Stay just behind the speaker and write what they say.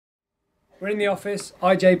We're in the office,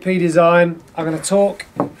 IJP Design. I'm going to talk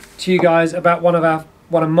to you guys about one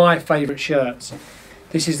of my favourite shirts.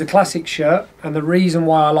 This is the classic shirt, and the reason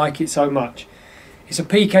why I like it so much. It's a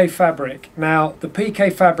PK fabric. Now, the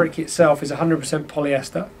PK fabric itself is 100%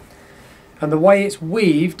 polyester, and the way it's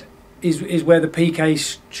weaved is where the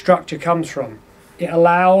PK structure comes from. It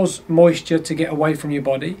allows moisture to get away from your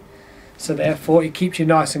body, so therefore it keeps you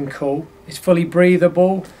nice and cool. It's fully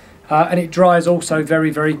breathable, and it dries also very,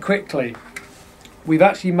 very quickly. We've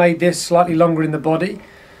actually made this slightly longer in the body.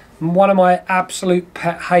 And one of my absolute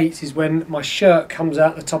pet hates is when my shirt comes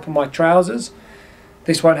out the top of my trousers.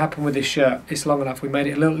 This won't happen with this shirt. It's long enough. We made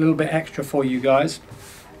it a little bit extra for you guys.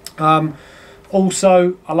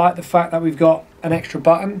 Also, I like the fact that we've got an extra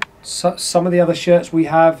button. So, some of the other shirts we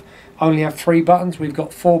have only have 3 buttons. We've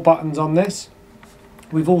got 4 buttons on this.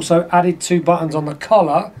 We've also added 2 buttons on the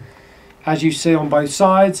collar, as you see on both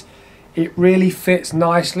sides. It really fits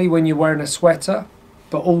nicely when you're wearing a sweater,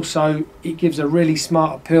 but also it gives a really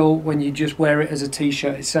smart appeal when you just wear it as a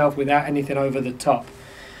t-shirt itself without anything over the top.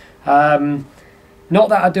 Not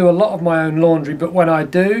that I do a lot of my own laundry, but when I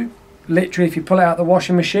do, literally if you pull it out the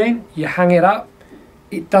washing machine, you hang it up,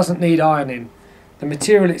 it doesn't need ironing. The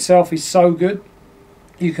material itself is so good,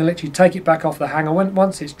 you can literally take it back off the hanger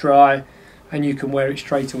once it's dry and you can wear it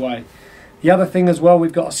straight away. The other thing as well,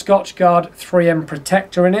 we've got a Scotchgard 3M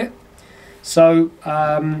protector in it. So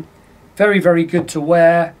very, very good to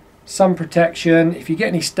wear. Sun protection. If you get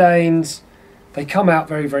any stains, they come out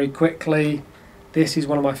very, very quickly. This is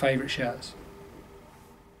one of my favourite shirts.